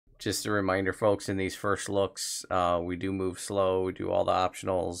just a reminder, folks, in these first looks, we do move slow, we do all the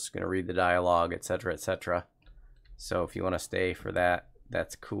optionals, going to read the dialogue, etc., etc. So if you want to stay for that,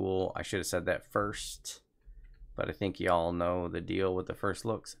 that's cool. I should have said that first, but I think you all know the deal with the first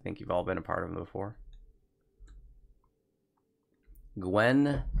looks. I think you've all been a part of them before.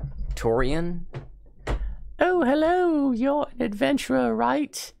 Gwen Torian. Oh, hello. You're an adventurer,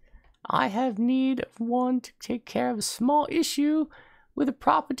 right? I have need of one to take care of a small issue with a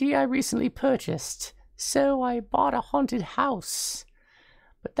property I recently purchased. So I bought a haunted house.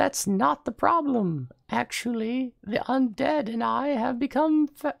 But that's not the problem. Actually, the undead and I have become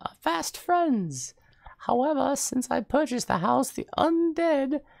fast friends. However, since I purchased the house, the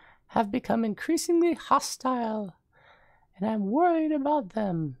undead have become increasingly hostile, and I'm worried about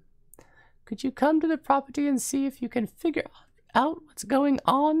them. Could you come to the property and see if you can figure out what's going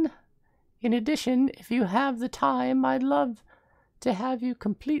on? In addition, if you have the time, I'd love to have you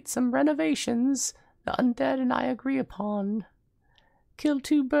complete some renovations the undead and I agree upon. Kill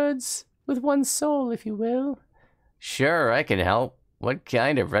two birds with one soul, if you will. Sure, I can help. What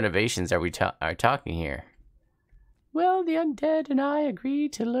kind of renovations are we talking here? Well, the undead and I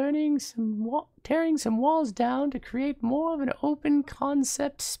agreed to tearing some walls down to create more of an open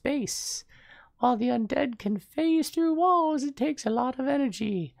concept space. While the undead can phase through walls, it takes a lot of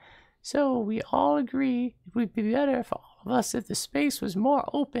energy. So we all agree it would be better for all of us if the space was more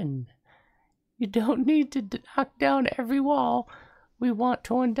open. You don't need to knock down every wall we want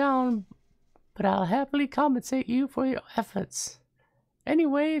torn down, but I'll happily compensate you for your efforts.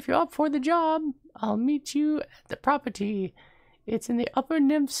 Anyway, if you're up for the job, I'll meet you at the property. It's in the Upper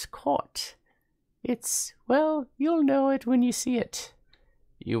Nymphs Court. Well, you'll know it when you see it.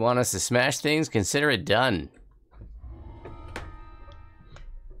 You want us to smash things? Consider it done.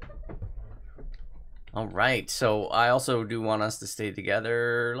 Alright, so I also do want us to stay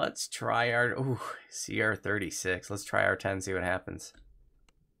together. Let's try our... Ooh, CR 36. Let's try our 10, see what happens.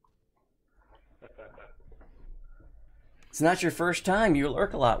 It's not your first time. You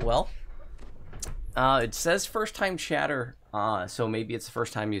lurk a lot. Well, it says first time chatter, so maybe it's the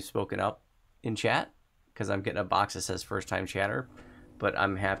first time you've spoken up in chat, because I'm getting a box that says first time chatter, but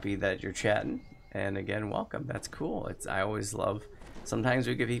I'm happy that you're chatting, and again, welcome. That's cool. I always love... Sometimes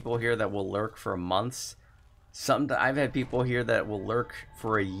we get people here that will lurk for months. I've had people here that will lurk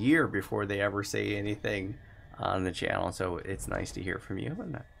for a year before they ever say anything on the channel, so it's nice to hear from you.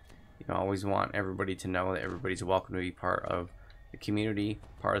 And I always want everybody to know that everybody's welcome to be part of the community,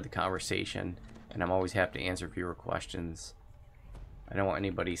 part of the conversation, and I'm always happy to answer viewer questions. I don't want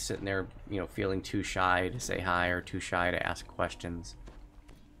anybody sitting there, feeling too shy to say hi or too shy to ask questions,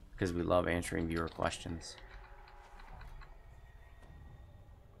 because we love answering viewer questions.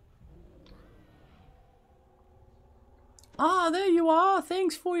 Ah, there you are.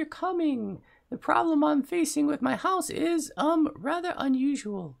 Thanks for your coming. The problem I'm facing with my house is, rather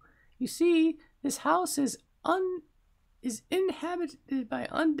unusual. You see, this house is inhabited by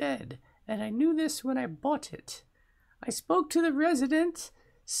undead, and I knew this when I bought it. I spoke to the resident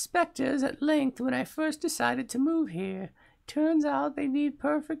specters at length when I first decided to move here. Turns out they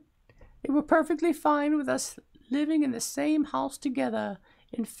were perfectly fine with us living in the same house together.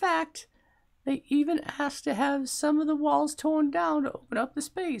 In fact, they even asked to have some of the walls torn down to open up the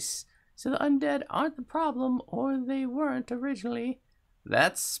space, so the undead aren't the problem, or they weren't originally.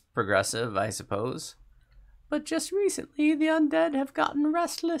 That's progressive, I suppose. But just recently, the undead have gotten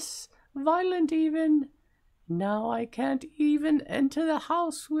restless, violent even. Now I can't even enter the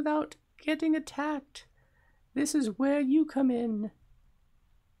house without getting attacked. This is where you come in.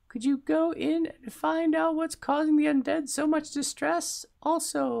 Could you go in and find out what's causing the undead so much distress?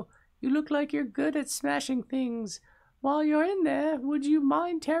 Also, you look like you're good at smashing things. While you're in there, would you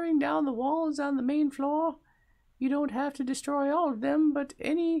mind tearing down the walls on the main floor? You don't have to destroy all of them, but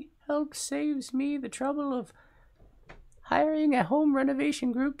any help saves me the trouble of hiring a home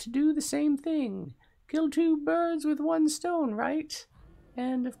renovation group to do the same thing. Kill two birds with one stone, right?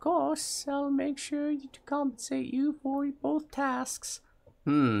 And of course, I'll make sure to compensate you for both tasks.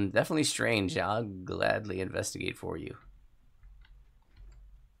 Definitely strange. I'll gladly investigate for you.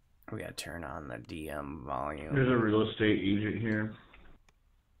 We gotta turn on the DM volume. There's a real estate agent here.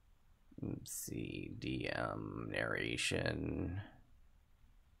 Let's see, DM narration.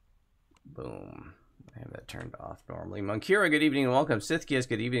 Boom. I have that turned off normally. Monkira, good evening and welcome. Sithkias,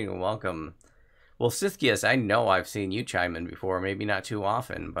 good evening and welcome. Well, Sithkias, I know I've seen you chime in before, maybe not too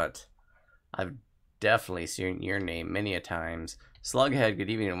often, but I've definitely seen your name many a times. Slughead, good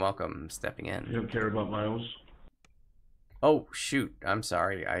evening and welcome. Stepping in. You don't care about Miles? Oh, shoot. I'm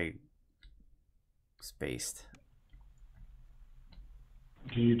sorry. I spaced.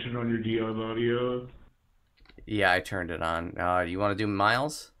 Can you turn on your DL audio? Yeah, I turned it on. You want to do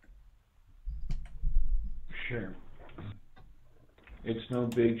miles? Sure. It's no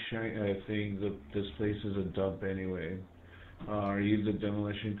big thing. This place is a dump anyway. Are you the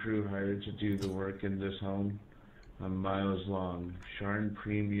demolition crew hired to do the work in this home? I'm Miles Long, Sharn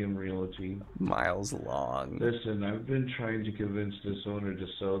Premium Realty. Miles Long. Listen, I've been trying to convince this owner to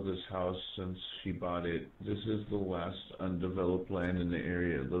sell this house since she bought it. This is the last undeveloped land in the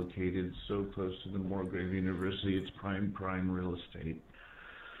area, located so close to the Moorgrave University, it's prime real estate.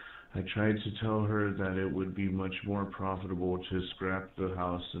 I tried to tell her that it would be much more profitable to scrap the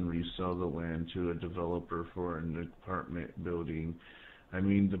house and resell the land to a developer for an apartment building. I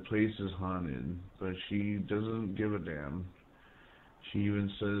mean, the place is haunted, but she doesn't give a damn. She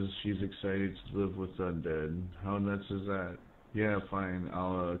even says she's excited to live with undead. How nuts is that? Yeah, fine,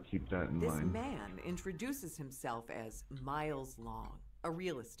 I'll keep that in mind. This man introduces himself as Miles Long, a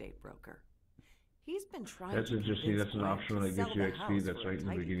real estate broker. He's been trying That's to interesting. convince That's an Gwen optional to that gives sell you the XP. house That's for a right in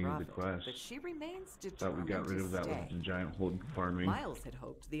the tidy beginning of the profit, quest. But she remains Thought we determined got rid to of that stay. with the giant hold farming. Miles had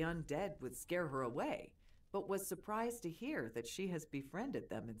hoped the undead would scare her away, but was surprised to hear that she has befriended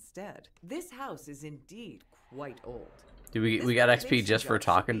them instead. This house is indeed quite old. Do we got XP just for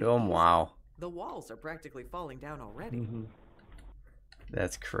talking to him? Wow. The walls are practically falling down already.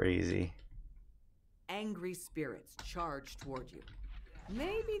 That's crazy. Angry spirits charge toward you.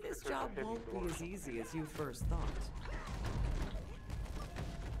 Maybe this job won't be as easy as you first thought.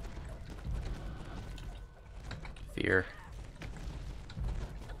 Fear.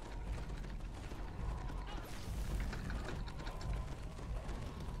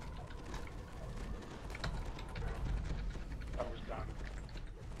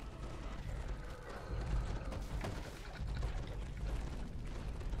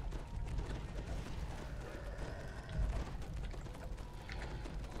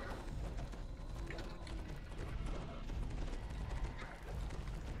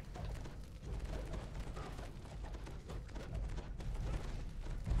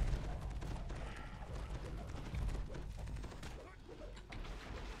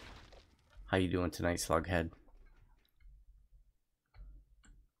 How you doing tonight, Slughead?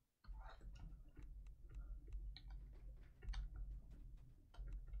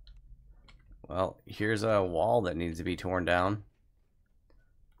 Well, here's a wall that needs to be torn down.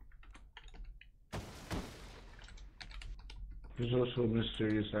 There's also a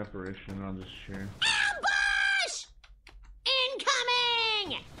mysterious apparition on this chair. Ambush!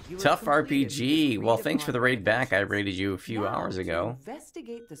 Incoming! Tough RPG. Well, thanks for the raid back. I raided you a few hours ago.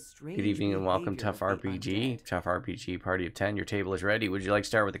 Good evening and welcome, Tough RPG. Tough RPG party of 10. Your table is ready. Would you like to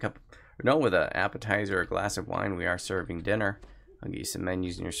start with a cup? No, with an appetizer or a glass of wine. We are serving dinner. I'll give you some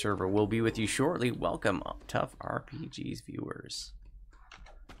menus in your server. We'll be with you shortly. Welcome, Tough RPG's viewers.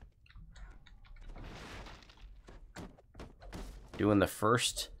 Doing the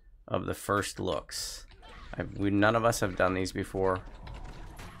first of the first looks. None of us have done these before.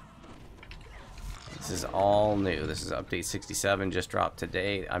 This is all new. This is update 67, just dropped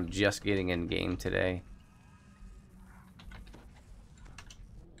today. I'm just getting in game today.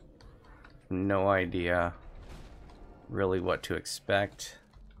 No idea really what to expect.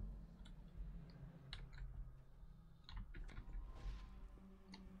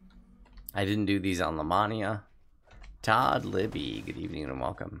 I didn't do these on Lamania. Todd Libby, good evening and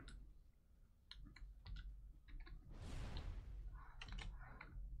welcome.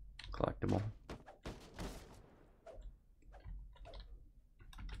 Collectible.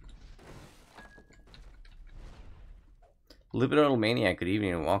 Libido Maniac, good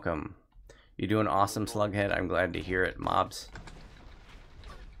evening and welcome. You doing awesome, Slughead. I'm glad to hear it, mobs.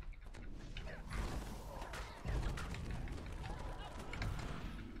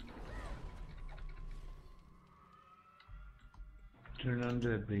 Turn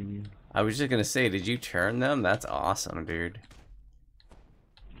undead, baby. I was just gonna say, did you turn them? That's awesome, dude.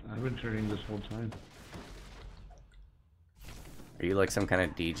 I've been turning this whole time. Are you like some kind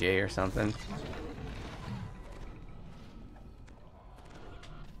of DJ or something?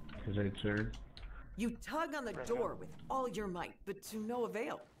 Because I turn. You tug on the door with all your might, but to no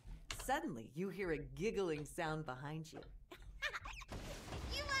avail. Suddenly, you hear a giggling sound behind you.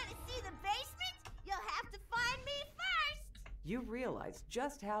 You want to see the basement? You'll have to find me first! You realize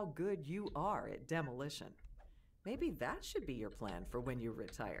just how good you are at demolition. Maybe that should be your plan for when you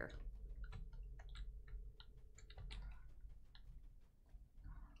retire.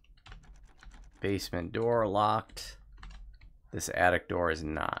 Basement door locked. This attic door is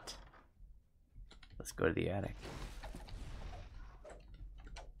not. Let's go to the attic.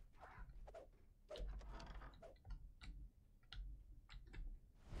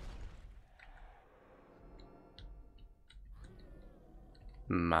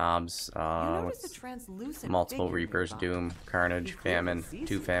 Mobs, You notice a translucent multiple figure reapers, nearby. doom, carnage, He clearly famine, sees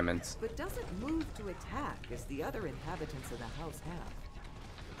 2 you, famines. but doesn't move to attack as the other inhabitants of the house have.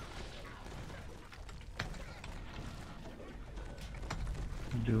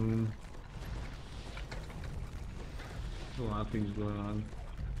 Doom. There's a lot of things going on.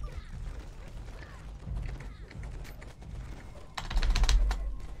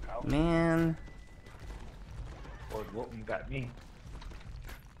 Man. Lord Wilton got me.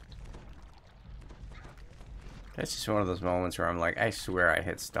 That's just one of those moments where I'm like, I swear I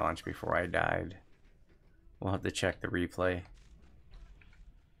hit staunch before I died. We'll have to check the replay.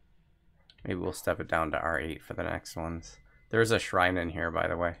 Maybe we'll step it down to R8 for the next ones. There's a shrine in here, by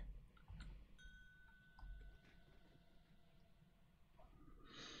the way.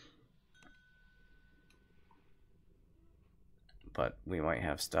 But we might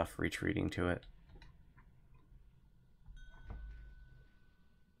have stuff retreating to it.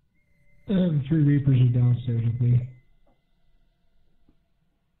 3 Reapers are downstairs with me.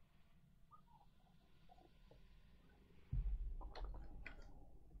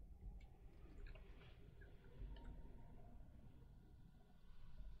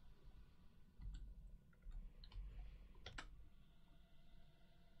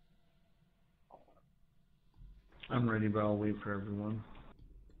 I'm ready, but I'll wait for everyone.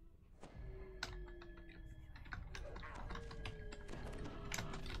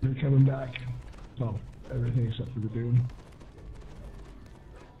 They're coming back. Well, everything except for the Doom.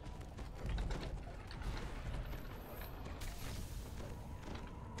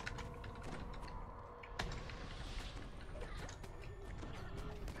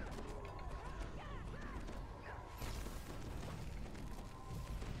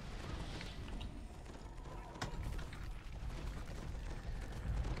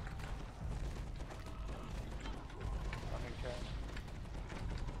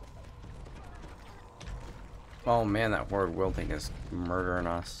 Oh man, that horde wilting is murdering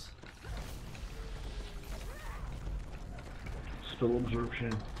us. Still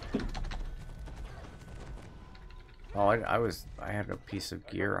absorption. Oh, I had a piece of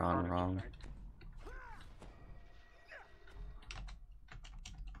gear on wrong.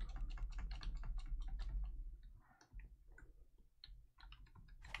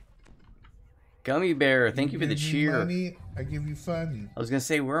 Gummy Bear, thank you for the give me cheer. Money, I give you funny. I was gonna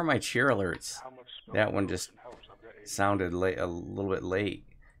say, where are my cheer alerts? That one just sounded late, a little bit late.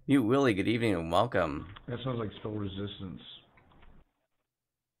 Mute Willie, good evening and welcome. That sounds like spell resistance.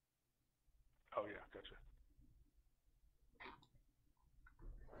 Oh yeah, gotcha.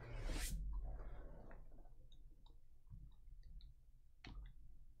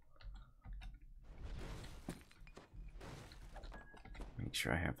 Make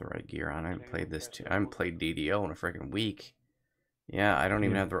sure I have the right gear on. I haven't played this too. I haven't played DDO in a freaking week. Yeah, I don't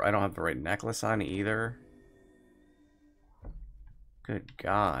even have I don't have the right necklace on either. Good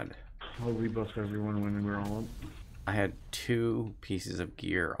God. I'll rebuff everyone when we're all up. I had 2 pieces of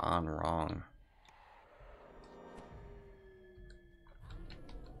gear on wrong.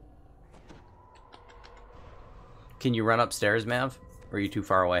 Can you run upstairs, Mav? Or are you too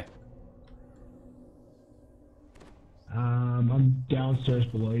far away? I'm downstairs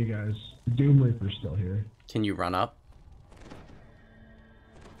below you guys. The Doom Reaper's still here. Can you run up?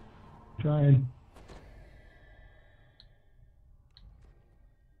 Trying.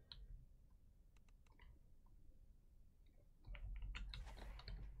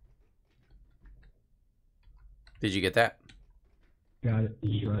 Did you get that? Got it.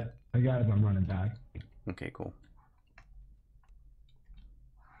 But I got it. I'm running back. Okay, cool.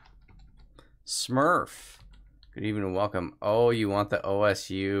 Smurf. Good evening and welcome. Oh, you want the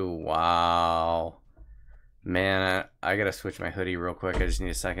OSU. Wow. Man, I gotta switch my hoodie real quick. I just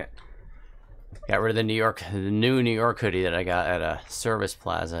need a second. Got rid of the new New York hoodie that I got at a service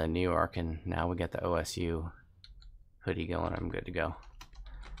plaza in New York, and now we got the OSU hoodie going. I'm good to go.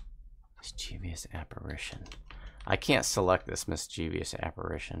 Mischievous apparition. I can't select this mischievous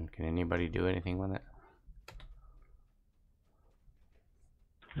apparition. Can anybody do anything with it?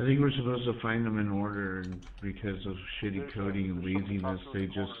 I think we're supposed to find them in order, and because of shitty coding and laziness, they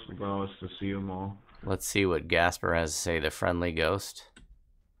just allow us to see them all. Let's see what Gasper has to say, the friendly ghost.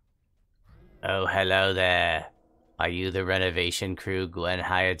 Oh, hello there. Are you the renovation crew Gwen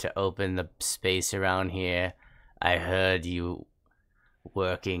hired to open the space around here? I heard you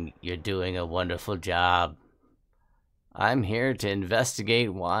working. You're doing a wonderful job. I'm here to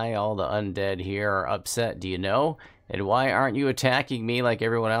investigate why all the undead here are upset, do you know? And why aren't you attacking me like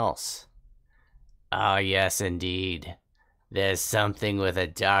everyone else? Ah, yes, indeed. There's something with a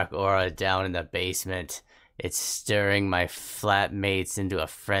dark aura down in the basement. It's stirring my flatmates into a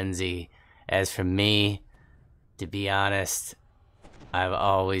frenzy. As for me, to be honest, I've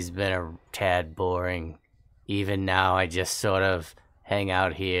always been a tad boring. Even now, I just sort of hang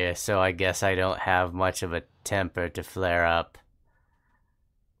out here, so I guess I don't have much of a temper to flare up.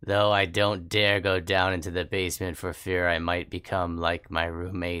 Though I don't dare go down into the basement for fear I might become like my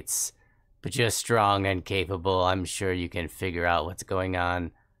roommates. But you're strong and capable. I'm sure you can figure out what's going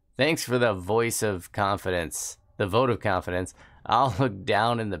on. Thanks for the vote of confidence. I'll look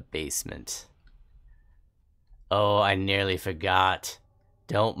down in the basement. Oh, I nearly forgot.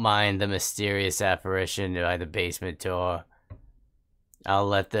 Don't mind the mysterious apparition by the basement door. I'll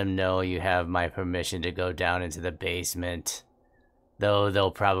let them know you have my permission to go down into the basement. Though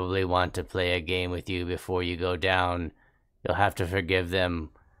they'll probably want to play a game with you before you go down. You'll have to forgive them.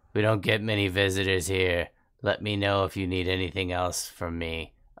 We don't get many visitors here. Let me know if you need anything else from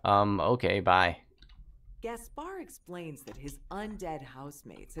me. Okay, bye. Gaspar explains that his undead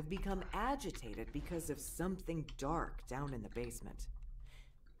housemates have become agitated because of something dark down in the basement.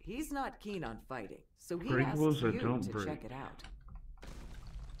 He's not keen on fighting, so he asks you to check it out.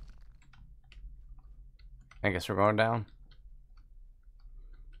 I guess we're going down.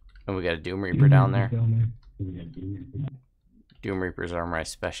 And we got a Doom Reaper down there. Doom Reapers are my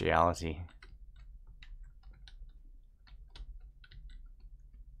speciality.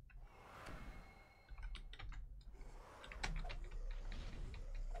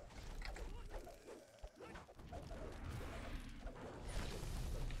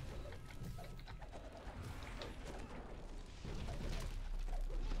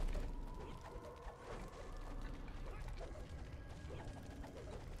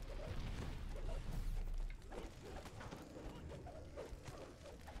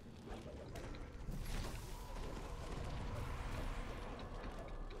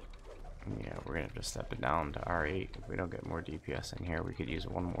 Yeah, we're gonna have to step it down to R8. If we don't get more DPS in here, we could use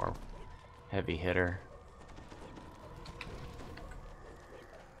one more heavy hitter.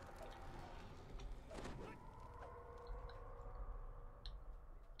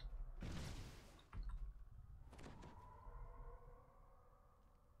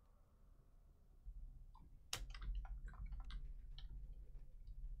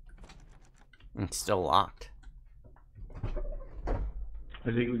 It's still locked.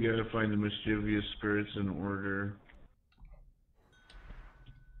 I think we gotta find the mischievous spirits in order.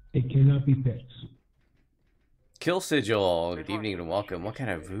 It cannot be picked. Kill Sigil, good evening and welcome. What kind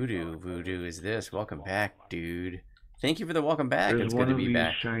of voodoo is this? Welcome back, dude. Thank you for the welcome back. There's It's good to be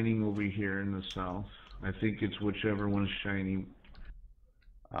back. shining over here in the south. I think it's whichever one's shining.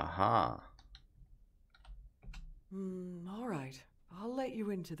 Aha. All right. I'll let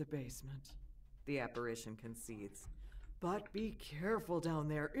you into the basement. The apparition concedes. But be careful down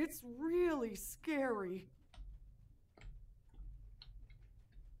there. It's really scary.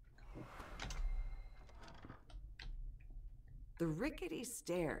 The rickety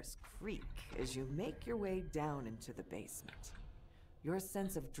stairs creak as you make your way down into the basement. Your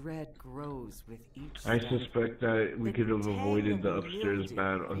sense of dread grows with each I step. suspect that we The could have tang avoided of the upstairs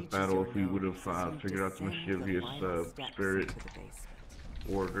mildew reaches battle your if we would nose have as you figured out the descend the mischievous final steps spirit into the basement.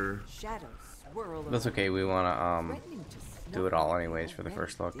 order. Shadows swirl That's okay, we wanna threatening to do it snuff all out anyways the for the already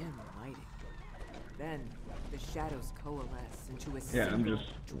first look. dim lighting. Then the shadows coalesce into a Yeah, I'm single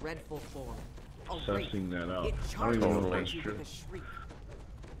just dreadful form. Sussing that out. It I don't even know if Totally. that's charges true. with a shriek.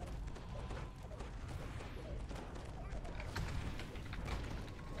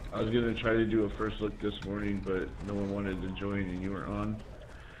 I was gonna try to do a first look this morning, but no one wanted to join and you were on.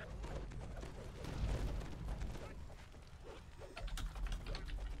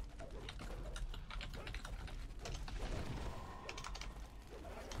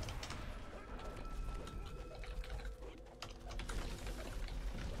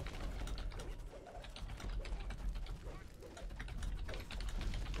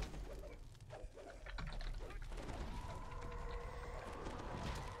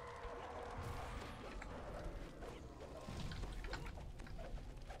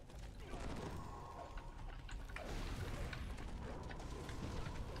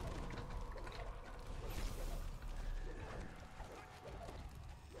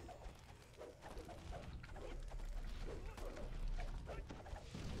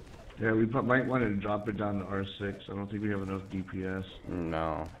 Yeah, we might want to drop it down to R6. I don't think we have enough DPS.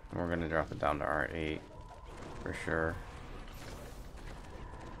 No, we're gonna drop it down to R8 for sure.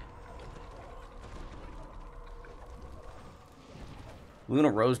 Luna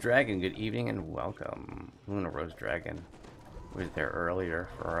Rose Dragon, good evening and welcome. Luna Rose Dragon was there earlier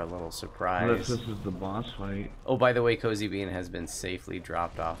for our little surprise. Unless this is the boss fight. Oh, by the way, Cozy Bean has been safely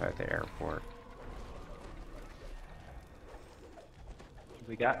dropped off at the airport.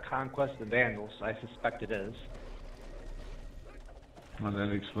 We got Conquest and Vandals. I suspect it is. Well,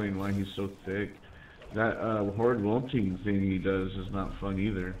 that explains why he's so thick. That horde wilting thing he does is not fun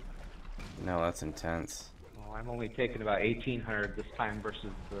either. No, that's intense. Well, I'm only taking about 1,800 this time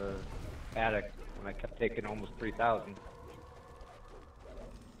versus the attic when I kept taking almost 3,000.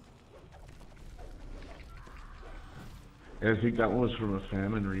 I think that one was from a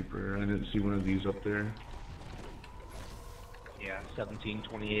Famine Reaper. I didn't see one of these up there. Yeah,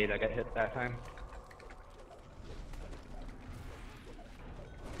 1728 I got hit that time.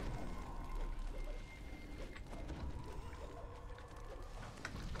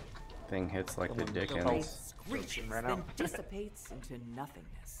 Thing hits like the Someone Dickens. Screeches, Right then out. dissipates into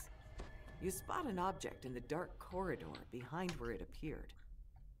nothingness. You spot an object in the dark corridor behind where it appeared.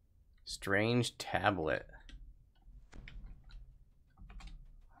 Strange tablet.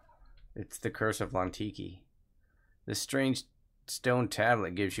 It's the Curse of Lontiki. This strange stone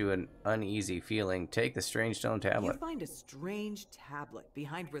tablet gives you an uneasy feeling. Take the strange stone You tablet. find a strange tablet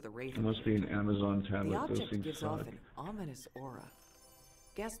behind where the It raven must be an Amazon The tablet. Those object things gives suck. off an ominous aura.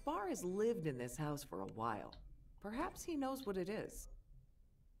 Gaspar has lived in this house for a while. Perhaps he knows what it is.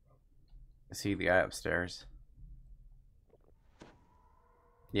 Is he the guy upstairs?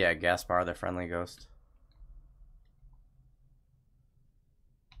 Yeah, Gaspar, the friendly ghost.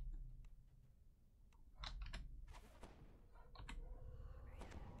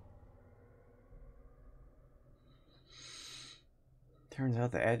 Turns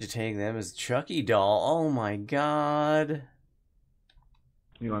out the agitating them is Chucky doll. Oh my god.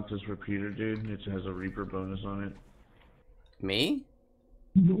 You want this repeater, dude? It has a Reaper bonus on it. Me?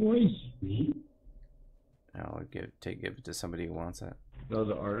 Noise. Me? I'll give it to somebody who wants it. No,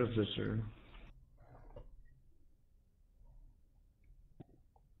 the Artificer.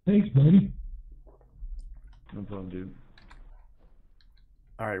 Thanks, buddy. No problem, dude.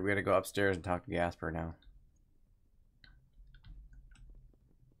 Alright, we gotta go upstairs and talk to Gasper now.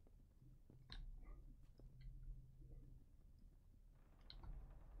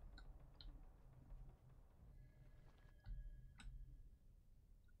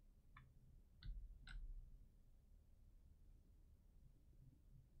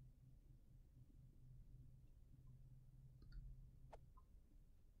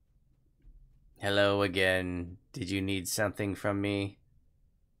 Hello again. Did you need something from me?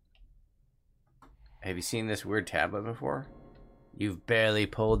 Have you seen this weird tablet before? You've barely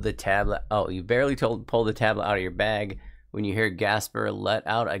pulled the tablet. Oh, you barely pulled the tablet out of your bag when you hear Gasper let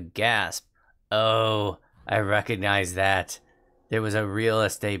out a gasp. Oh, I recognize that. There was a real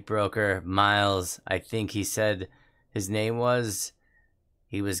estate broker, Miles, I think he said his name was.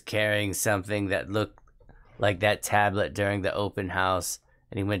 He was carrying something that looked like that tablet during the open house,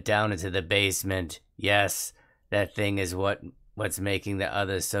 and he went down into the basement. Yes, that thing is what's making the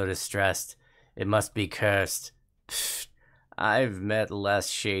others so distressed. It must be cursed. Pfft, I've met less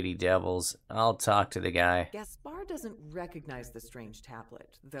shady devils. I'll talk to the guy. Gaspar doesn't recognize the strange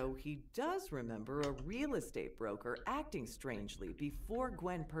tablet, though he does remember a real estate broker acting strangely before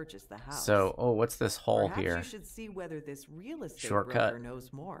Gwen purchased the house. So, oh, what's this hole Perhaps here? you should see whether this real estate Shortcut. broker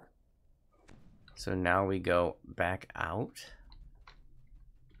knows more. So now we go back out.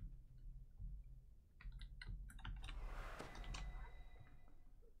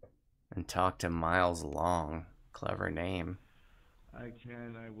 And talk to Miles Long. Clever name. I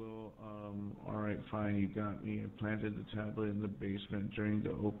can, I will. Alright, fine, you got me. I planted the tablet in the basement during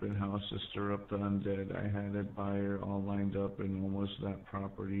the open house to stir up the undead. I had a buyer all lined up and almost that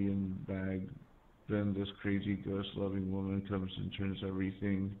property in bag. Then this crazy ghost-loving woman comes and turns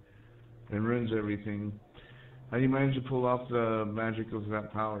everything and ruins everything. How do you manage to pull off the magic of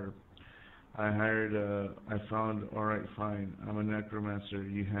that power? I found, alright, fine. I'm a necromancer.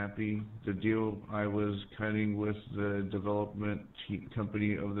 You happy? The deal I was cutting with the development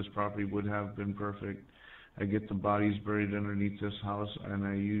company of this property would have been perfect. I get the bodies buried underneath this house,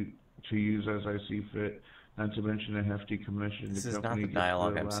 and to use as I see fit, not to mention a hefty commission. This the is not company the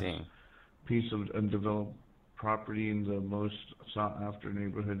dialogue gets the I'm last seeing. piece of undeveloped property in the most sought-after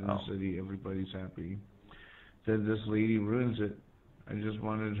neighborhood in the city. Everybody's happy. Then this lady ruins it. I just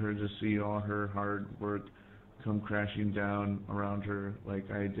wanted her to see all her hard work come crashing down around her like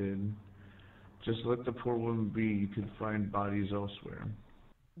I did. Just let the poor woman be. You could find bodies elsewhere.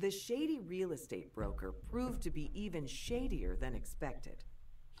 The shady real estate broker proved to be even shadier than expected.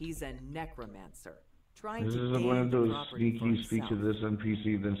 He's a necromancer, trying This to is one gain of the those property for sneaky speak to himself. this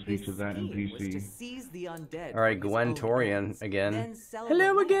NPC, then speak His to that scheme was to NPC. seize the undead All right, for his Gwen own Torian ends, again. then sell Hello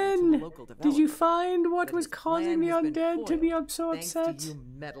the land to a again. local Did you developer. find what But was his causing the plan has been undead to be foiled, so thanks to upset? you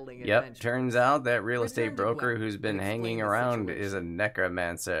meddling Yep, adventurers. turns out that real estate Return to broker Gwen who's been and explain hanging the around is a situation.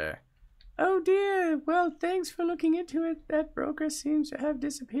 necromancer. Oh dear. Well, thanks for looking into it. That broker seems to have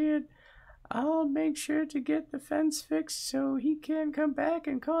disappeared. I'll make sure to get the fence fixed so he can't come back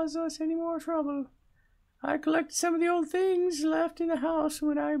and cause us any more trouble. I collected some of the old things left in the house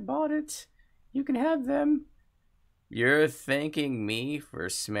when I bought it. You can have them. You're thanking me for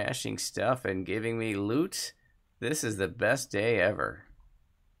smashing stuff and giving me loot? This is the best day ever.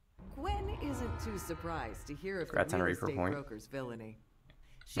 Gwen isn't too surprised to hear of the Congrats on real Reaper estate Point. broker's villainy.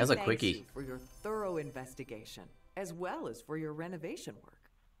 She That's a thanks quickie. you for your thorough investigation, as well as for your renovation work.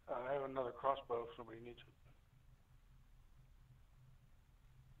 I have another crossbow if somebody needs it.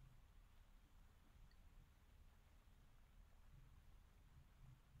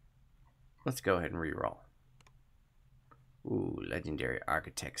 Let's go ahead and reroll. Ooh, legendary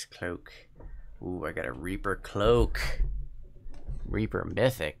architect's cloak. Ooh, I got a Reaper cloak. Reaper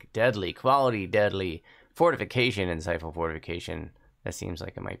mythic, deadly, quality deadly, fortification, insightful fortification. That seems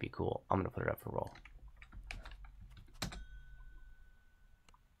like it might be cool. I'm gonna put it up for roll.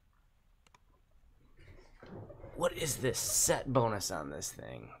 What is this set bonus on this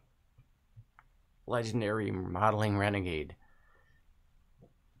thing? Legendary modeling renegade.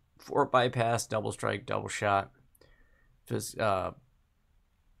 4 bypass, double strike, double shot. Just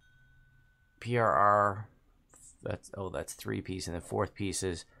PRR. That's 3 piece, and the 4th piece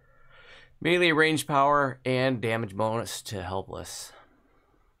is melee range power and damage bonus to helpless.